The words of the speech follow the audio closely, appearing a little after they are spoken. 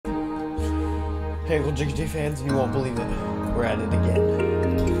Hey, well, GG fans, you won't believe it. We're at it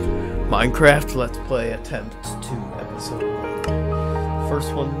again. Minecraft Let's Play Attempt 2, Episode 1.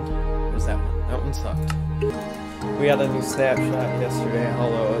 First one was that one. That one sucked. We got a new snapshot yesterday,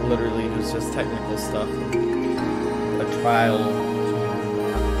 although it literally was just technical stuff. A trial. I don't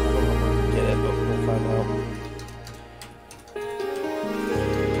know where to get it, but we'll find out.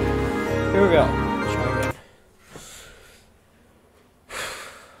 Here we go. Try again.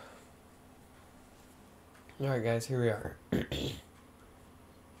 Alright guys, here we are.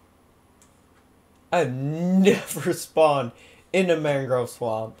 I've never spawned in a mangrove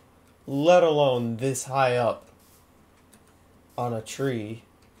swamp, let alone this high up on a tree.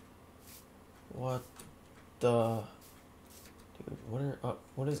 What the... Dude,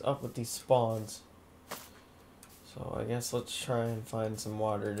 what is up with these spawns? So I guess let's try and find some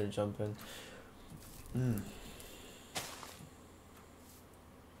water to jump in.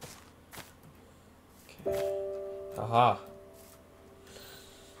 Okay. Aha.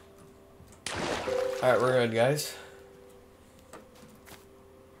 Alright, we're good, guys.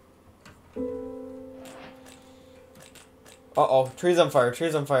 Uh-oh, tree's on fire,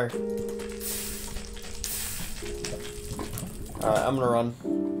 tree's on fire. Alright, I'm gonna run.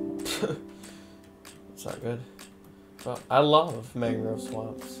 It's not good. But I love mangrove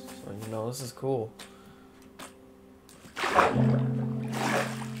swamps, so you know, this is cool.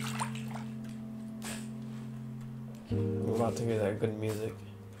 We're about to hear that good music.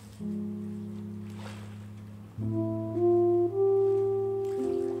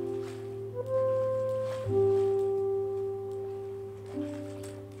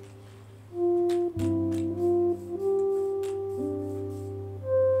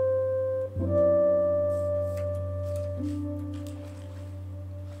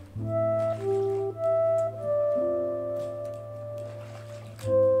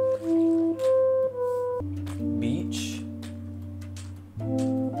 Beach?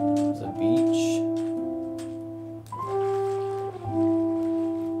 There's a beach. I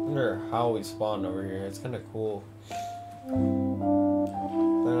wonder how we spawned over here. It's kind of cool.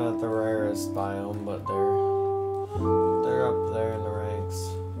 They're not the rarest biome, but they're up there in the ranks.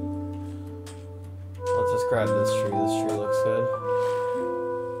 Let's just grab this tree. This tree looks good.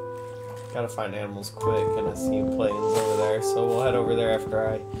 Gotta find animals quick, and I see plains over there, so we'll head over there after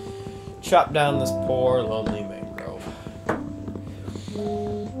I chop down this poor, lonely mangrove.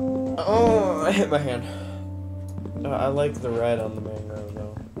 Oh, I hit my hand. I like the red on the mangrove,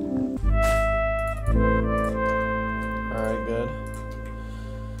 though. Alright, good.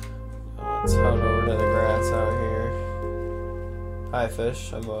 Let's head over to the grass out here. Hi,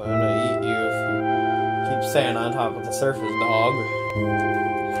 fish. I'm gonna eat you if you keep staying on top of the surface, dog.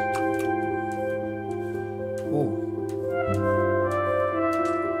 Ooh.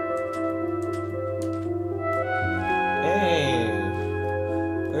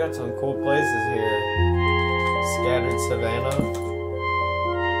 We got some cool places here. Scattered savanna.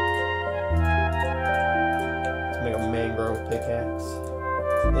 Let's make a mangrove pickaxe.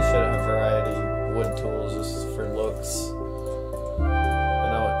 They should have variety wood tools just for looks. I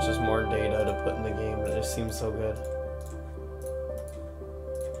know it's just more data to put in the game, but it just seems so good.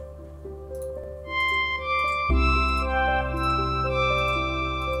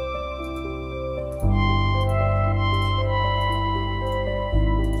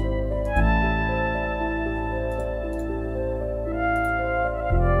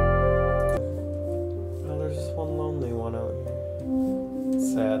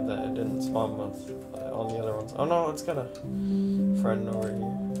 Sad that it didn't spawn with all the other ones. Oh no, it's got a friend over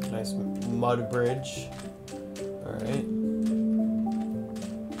here. Nice mud bridge. Alright.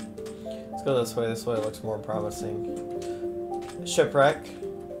 Let's go this way. This way looks more promising. Shipwreck.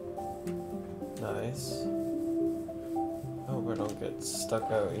 Nice. I hope I don't get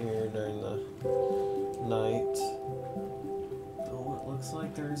stuck out here during the night. Oh, it looks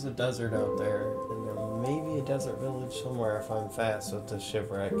like there's a desert out there. Maybe a desert village somewhere if I'm fast with the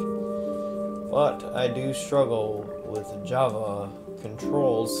shipwreck. But I do struggle with Java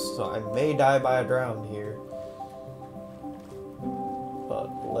controls, so I may die by a drown here. But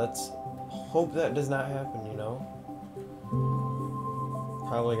let's hope that does not happen, you know?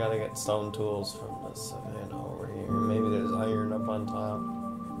 Probably gotta get stone tools from this savannah over here. Maybe there's iron up on top.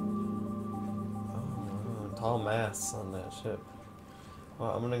 Oh, tall masts on that ship.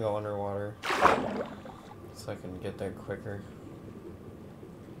 Well, I'm gonna go underwater so I can get there quicker.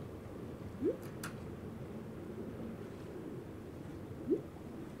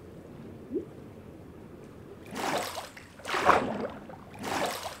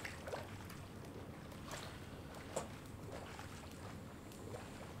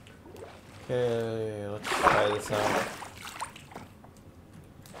 Okay, let's try this out.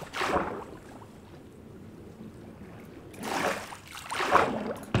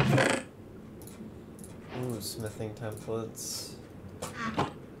 Ooh, smithing templates.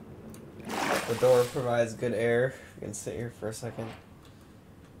 The door provides good air. You can sit here for a second.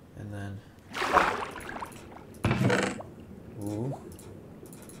 And then... Ooh.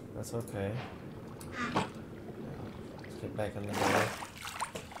 That's okay. Let's get back in the door.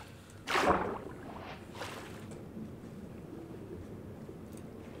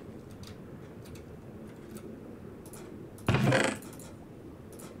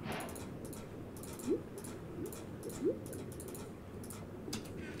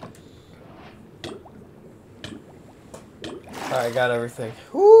 Alright, got everything.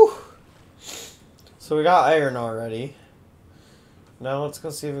 Whew! So we got iron already. Now let's go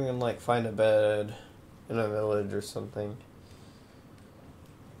see if we can, like, find a bed in a village or something.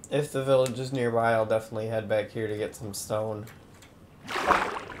 If the village is nearby, I'll definitely head back here to get some stone.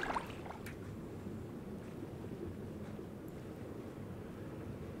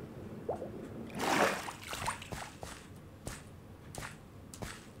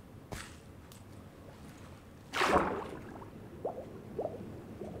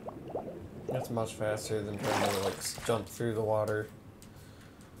 That's much faster than trying to, like, jump through the water.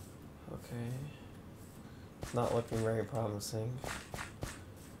 Okay. Not looking very promising.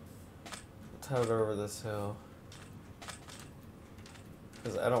 Let's head over this hill.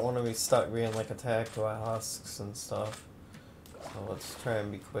 Because I don't want to be stuck being, like, attacked by husks and stuff. So let's try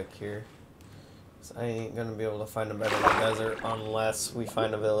and be quick here. So I ain't going to be able to find a bed in the desert unless we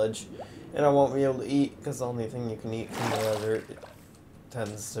find a village. And I won't be able to eat, because the only thing you can eat from the desert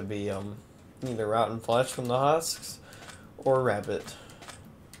tends to be, either rotten flesh from the husks or rabbit.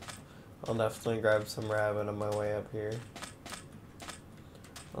 I'll definitely grab some rabbit on my way up here.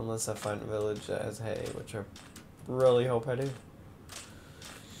 Unless I find a village that has hay, which I really hope I do.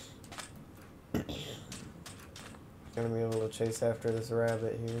 Gonna be able to chase after this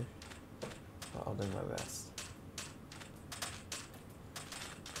rabbit here. I'll do my best.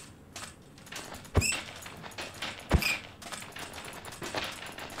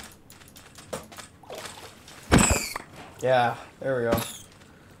 Yeah, there we go.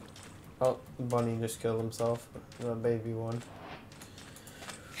 Oh, the bunny just killed himself. The baby one.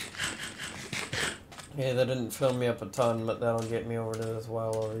 Yeah, that didn't fill me up a ton, but that'll get me over to this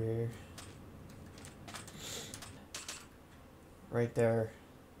well over here. Right there.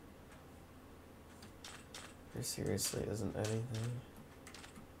 There seriously isn't anything.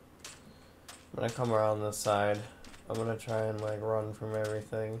 When I come around this side, I'm gonna try and, like, run from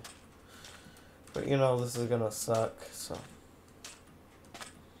everything. But, you know, this is gonna suck, so.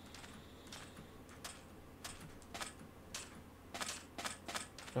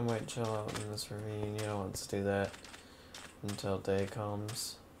 I might chill out in this ravine. You don't want to do that until day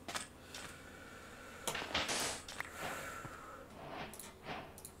comes.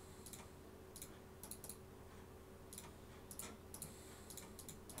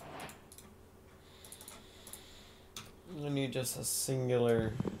 I need just a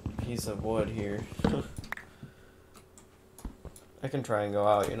singular piece of wood here. I can try and go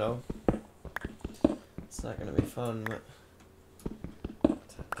out, you know. It's not gonna be fun, but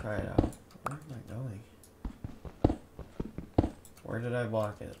try it out. Where am I going? Where did I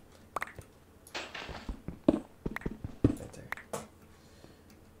block it? Right there.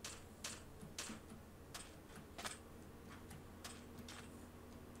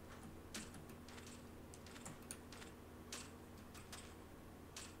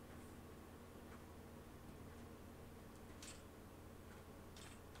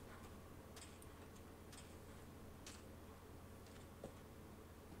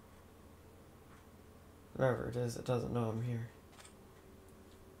 Wherever it is, it doesn't know I'm here.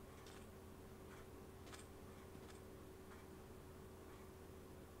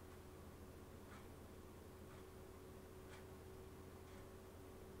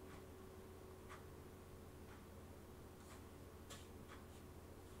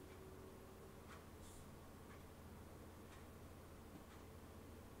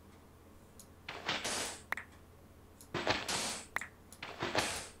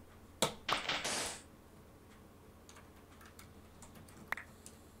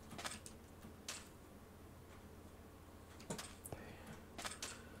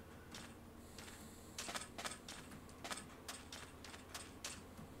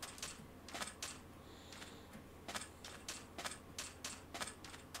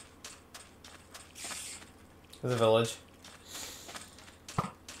 There's a village.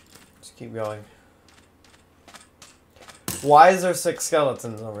 Just keep going. Why is there 6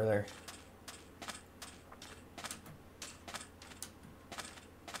 skeletons over there?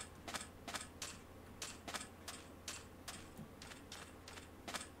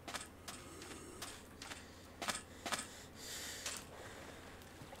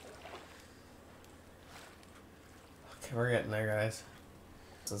 we're getting there, guys.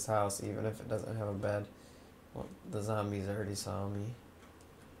 This house, even if it doesn't have a bed. Well, the zombies already saw me.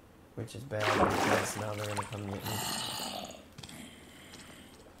 Which is bad because now they're gonna come get me.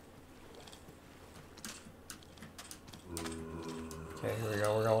 Okay, here we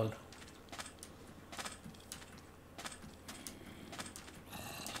go, we're going.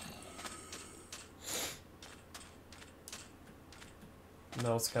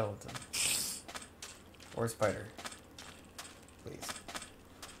 No skeleton. Or spider. Please.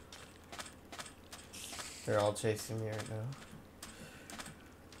 They're all chasing me right now.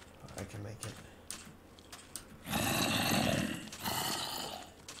 I can make it.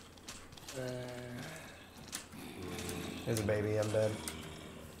 There's a baby, I'm dead.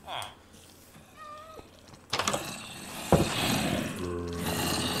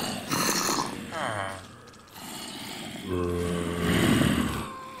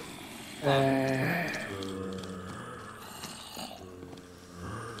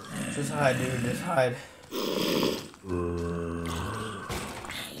 Just hide, dude, just hide.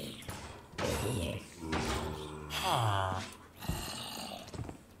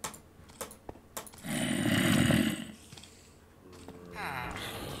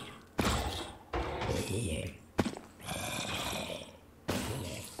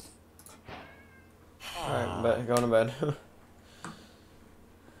 Alright, going to bed.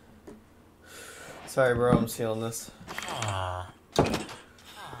 Sorry, bro, I'm stealing this.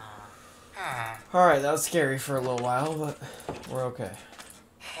 Alright, that was scary for a little while, but we're okay.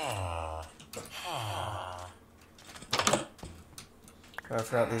 I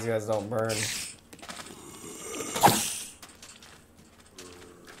forgot these guys don't burn.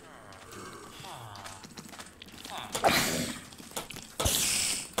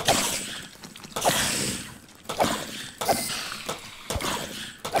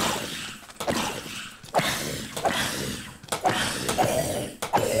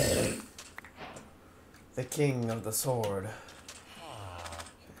 The king of the sword.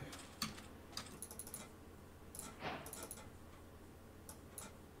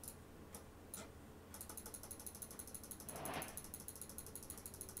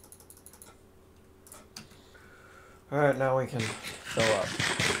 Alright, now we can fill up.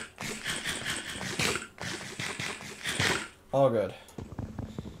 All good.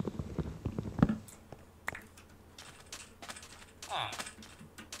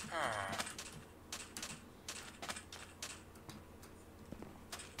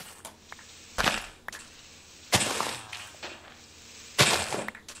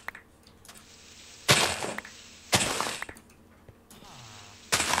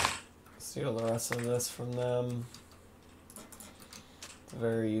 Steal the rest of this from them.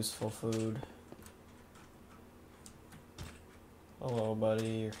 Very useful food. Hello, buddy.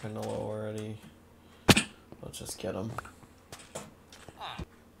 You're kind of low already. Let's just get them.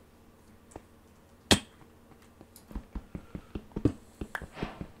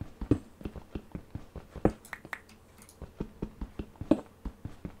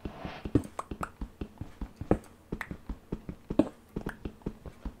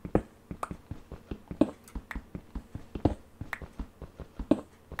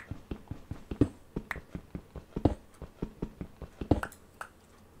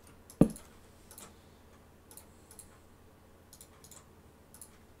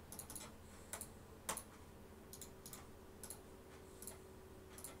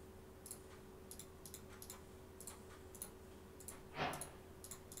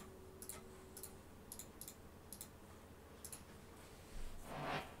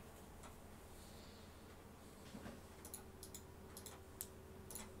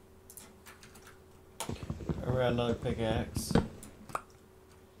 We got another pickaxe.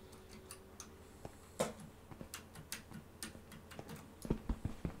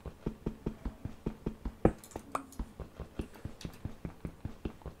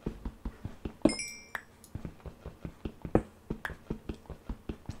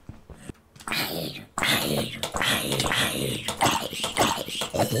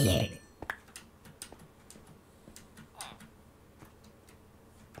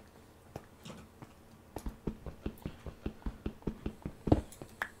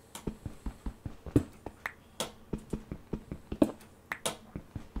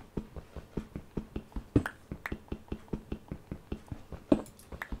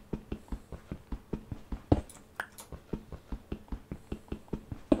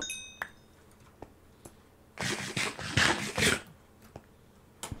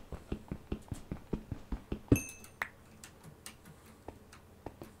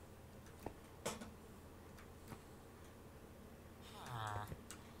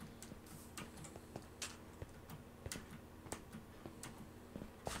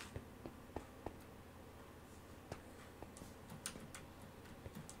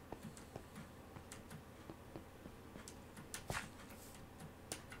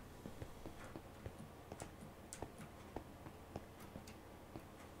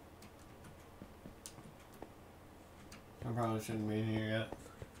 I probably shouldn't be here yet.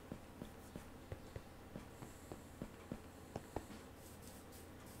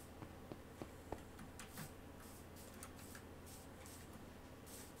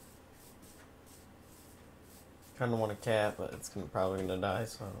 Kind of want a cat, but it's probably gonna die,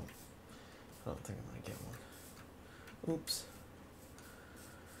 so I don't think I'm gonna get one. Oops.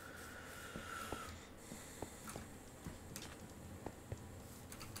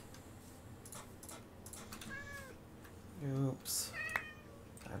 Oops.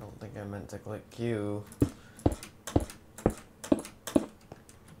 I don't think I meant to click Q.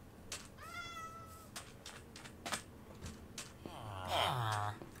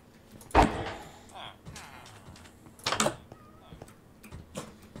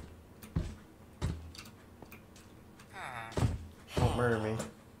 Don't murder me.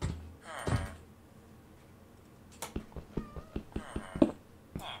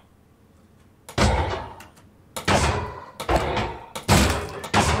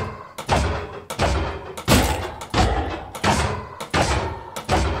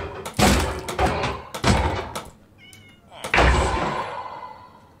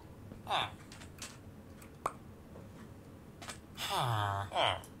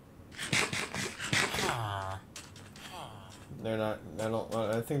 They're not,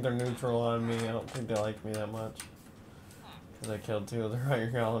 I think they're neutral on me. I don't think they like me that much. Because I killed 2 of the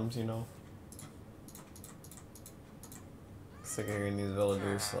iron golems, you know. Sick of hearing these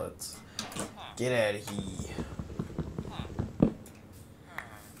villagers, so let's get out of here.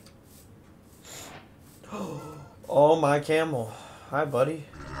 Oh, my camel. Hi, buddy.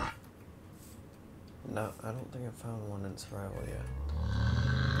 No, I don't think I found one in survival yet.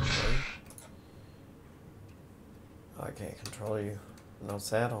 Okay. Oh, I can't control you. No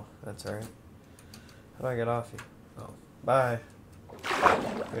saddle. That's right. How do I get off you? Oh, bye.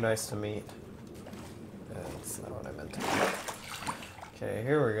 You're nice to meet. That's not what I meant to do. Okay,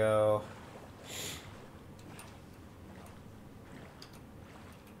 here we go.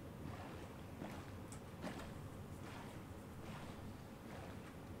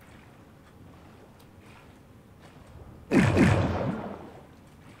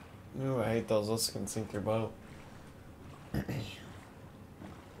 Ooh, I hate those. Those can sink your boat.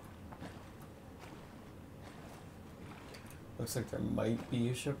 Looks like there might be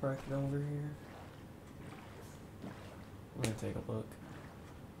a shipwreck over here. I'm gonna take a look.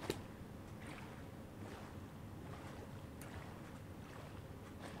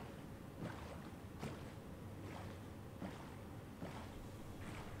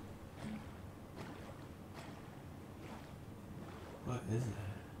 What is that?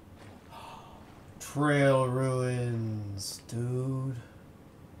 Trail ruins, dude.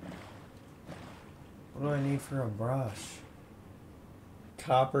 What do I need for a brush?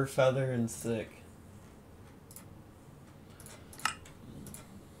 Copper, feather, and stick.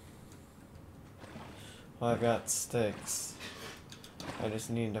 Well, I've got sticks. I just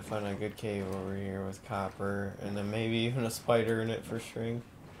need to find a good cave over here with copper, and then maybe even a spider in it for string.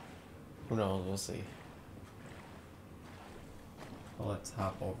 Who knows? We'll see. Well, let's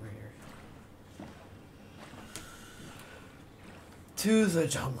hop over here. To the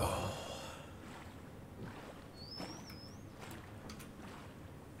jungle.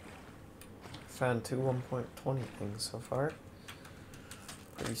 Found 2 1.20 things so far.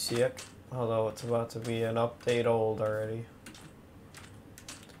 Pretty sick. Although it's about to be an update old already.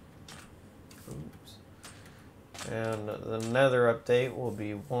 Oops. And the nether update will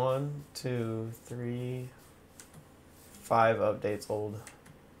be 1, 2, 3, 5 updates old.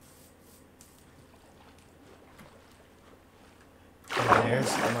 And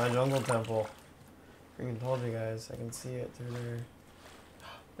there's my jungle temple. Freaking told you guys, I can see it through there.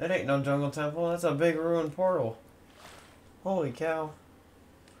 That ain't no jungle temple, that's a big ruined portal. Holy cow.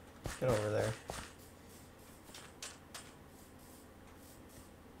 Get over there.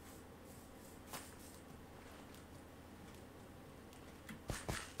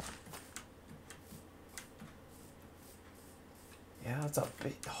 Yeah, that's a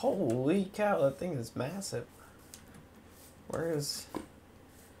big, holy cow, that thing is massive. Where is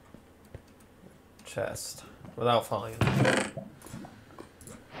chest? Without falling in.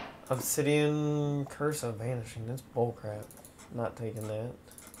 Obsidian curse of vanishing. That's bullcrap. Not taking that.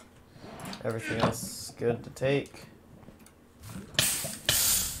 Everything else is good to take.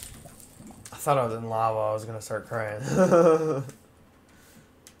 I thought I was in lava. I was gonna start crying. Okay.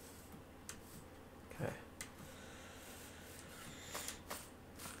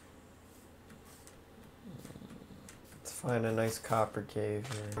 Let's find a nice copper cave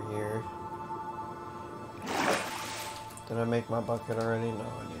here. Did I make my bucket already? No,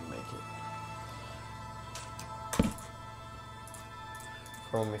 I didn't make it.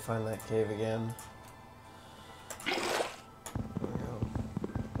 for when we find that cave again. There we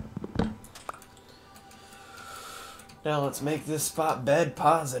go. Now let's make this spot bed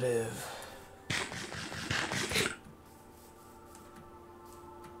positive.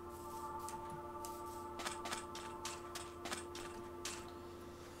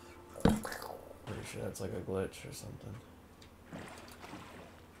 Pretty sure that's like a glitch or something.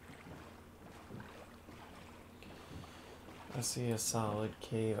 I see a solid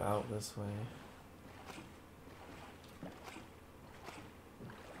cave out this way.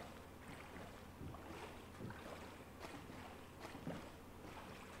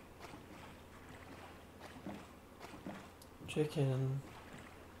 Chicken.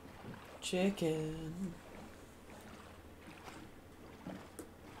 Chicken.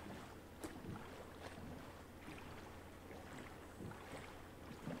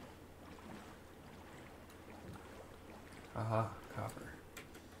 Aha, copper.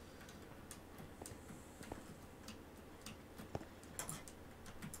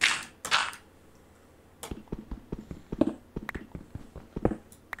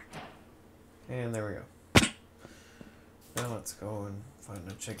 And there we go. Now let's go and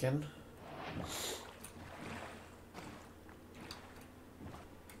find a chicken.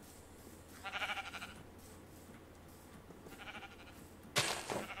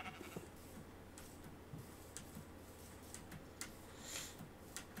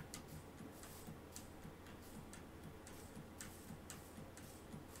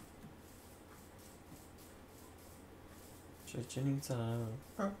 Chicken time.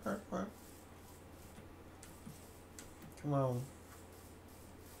 Come on.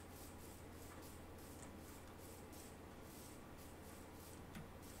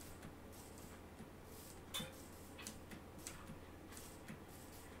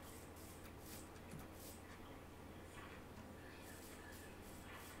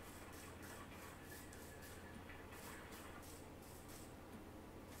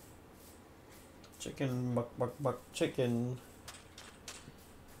 Chicken, buck, buck, buck, chicken.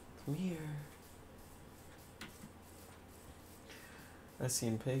 Come here. I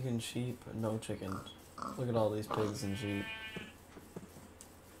seen pig and sheep, no chicken. Look at all these pigs and sheep.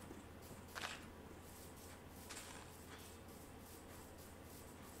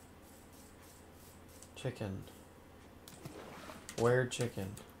 Chicken. Where chicken?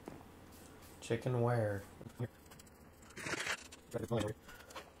 Chicken where?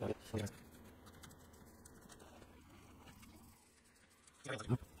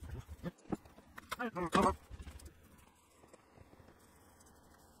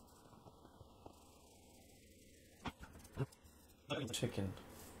 Chicken.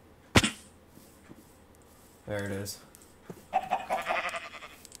 There it is.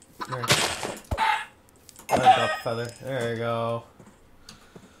 There. Drop feather. There you go.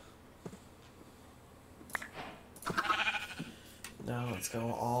 Now let's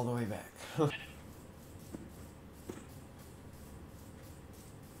go all the way back.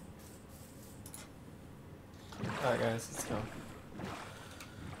 Alright guys, let's go.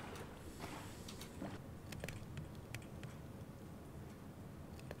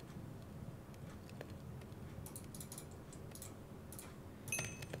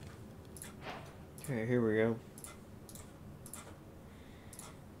 Okay, here we go.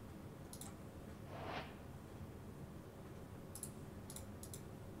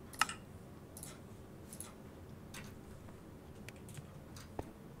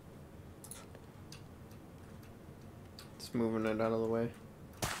 Just moving it out of the way.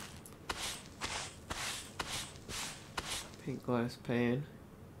 Pink glass pan.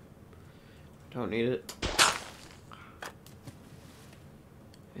 Don't need it.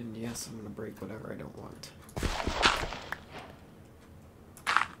 And yes, I'm gonna break whatever I don't want.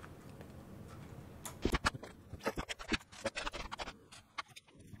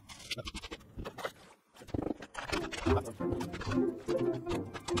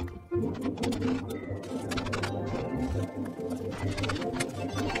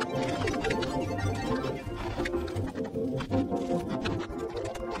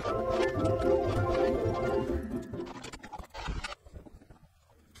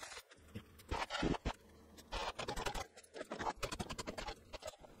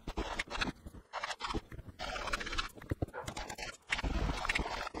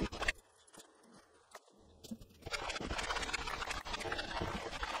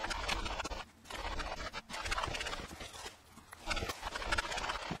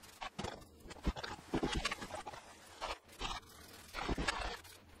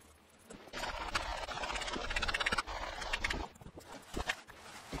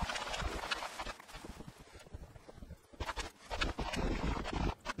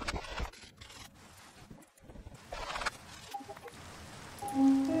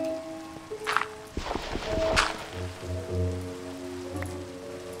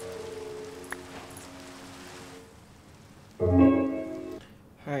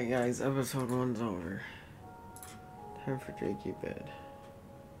 Alright guys, episode 1's over. Time for Jakey bed.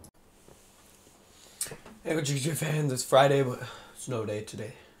 Hey GG fans, it's Friday, but snow day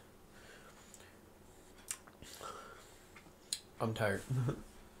today. I'm tired.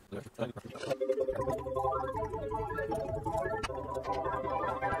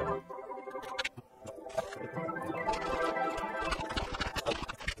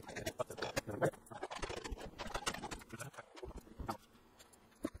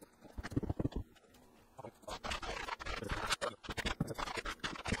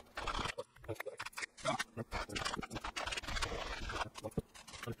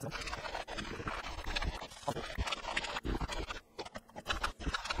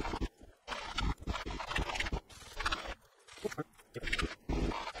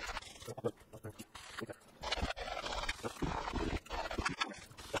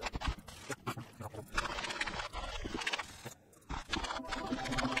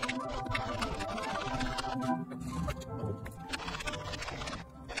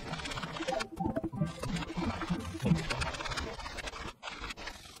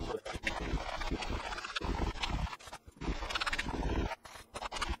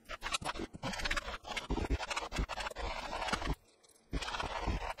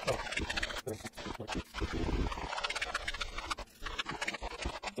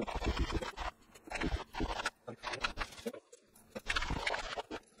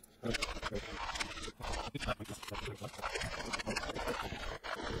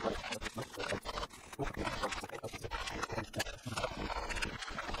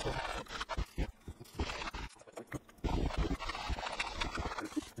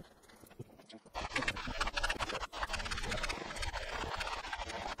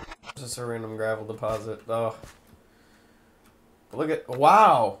 Just a random gravel deposit. Oh. Look at,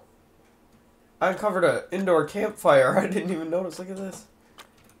 wow! I uncovered an indoor campfire. I didn't even notice. Look at this.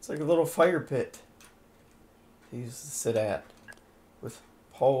 It's like a little fire pit he used to sit at with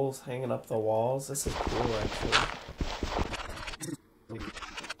poles hanging up the walls. This is cool, actually.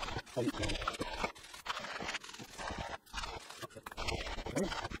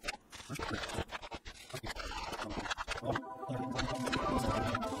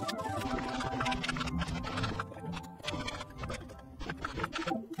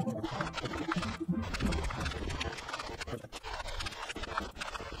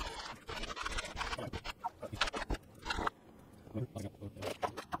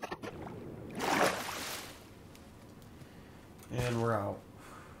 And we're out.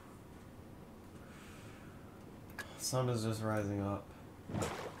 Sun is just rising up.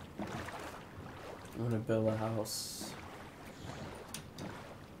 I'm gonna build a house.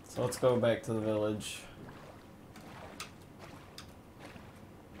 So let's go back to the village.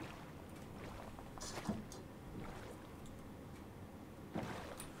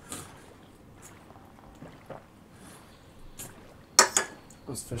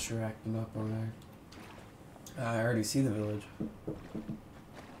 Those fish are acting up over there. I already see the village.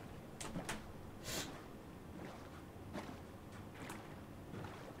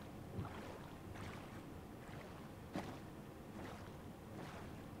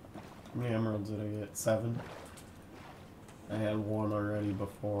 How many emeralds did I get? 7? I had 1 already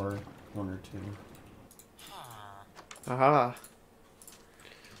before, 1 or 2. Aha!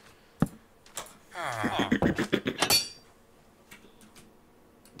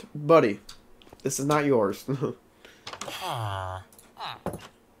 Buddy, this is not yours.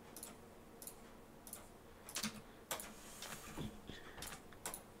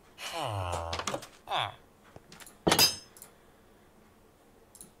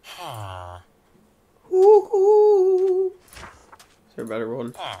 Woohoo! Is there a better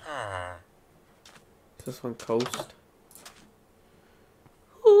one? Is this one coast?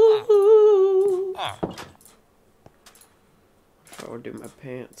 Woohoo! I would do my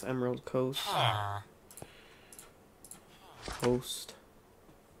pants. Emerald coast. Coast.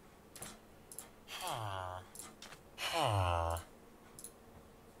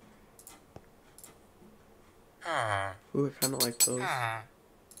 Ooh, I kind of like those.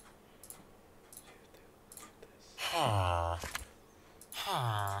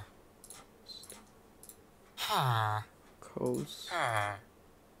 Coast.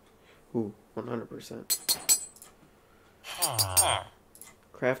 Ooh, 100%.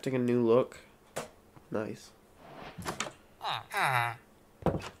 Crafting a new look. Nice.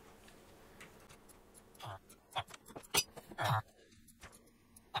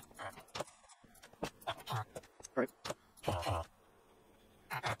 Right.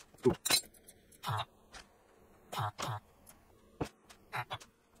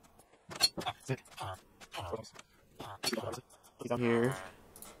 Here.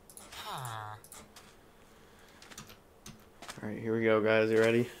 Alright, here we go, guys. You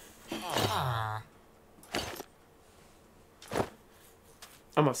ready?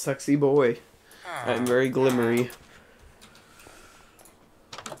 I'm a sexy boy. I'm very glimmery.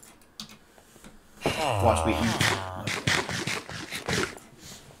 Watch me eat.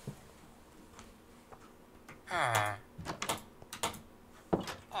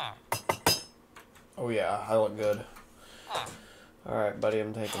 Oh yeah, I look good. Alright, buddy,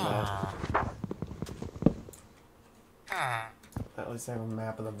 I'm taking that. At least I have a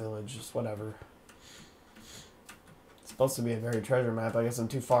map of the village, just whatever. It's supposed to be a buried treasure map. I guess I'm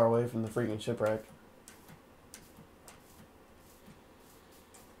too far away from the freaking shipwreck.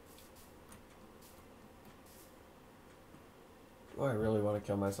 Do I really want to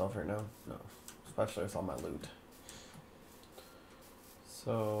kill myself right now? No. Especially with all my loot.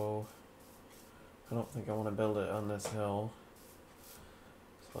 So, I don't think I want to build it on this hill.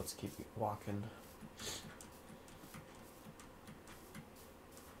 So let's keep walking.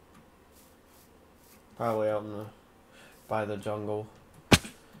 Probably out in the, by the jungle.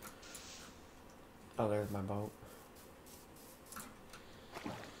 Oh, there's my boat.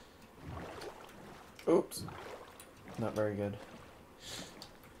 Oops. Not very good.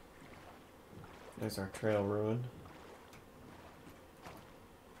 There's our trail ruin.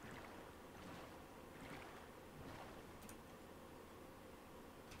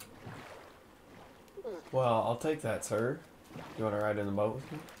 Well, I'll take that, sir. You want to ride in the boat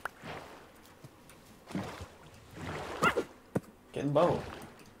with me? Get in the boat.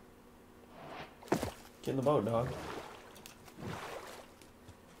 Get in the boat, dog.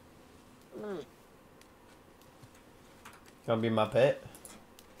 Gonna be my pet?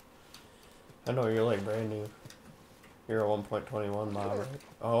 I know you're like brand new. You're a 1.21 mob, right?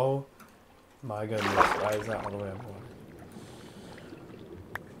 Oh my goodness, why is that all the way up water?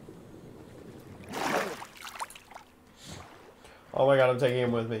 Oh my god, I'm taking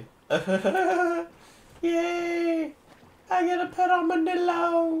him with me. Yay! I get a pet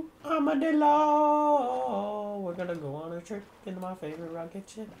armadillo! Armadillo! We're gonna go on a trip in my favorite rocket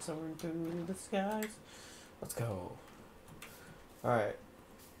ship, soaring through the skies. Let's go. Alright.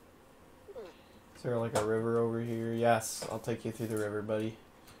 Is there like a river over here? Yes, I'll take you through the river, buddy.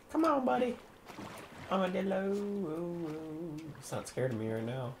 Come on, buddy. Armadillo. It's not scared of me right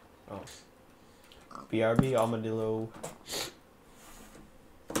now. Oh. BRB, armadillo.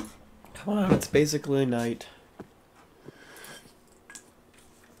 Come on, it's basically night.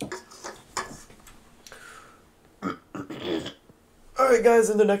 Alright guys,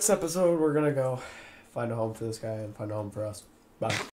 in the next episode we're gonna go find a home for this guy and find a home for us. Bye.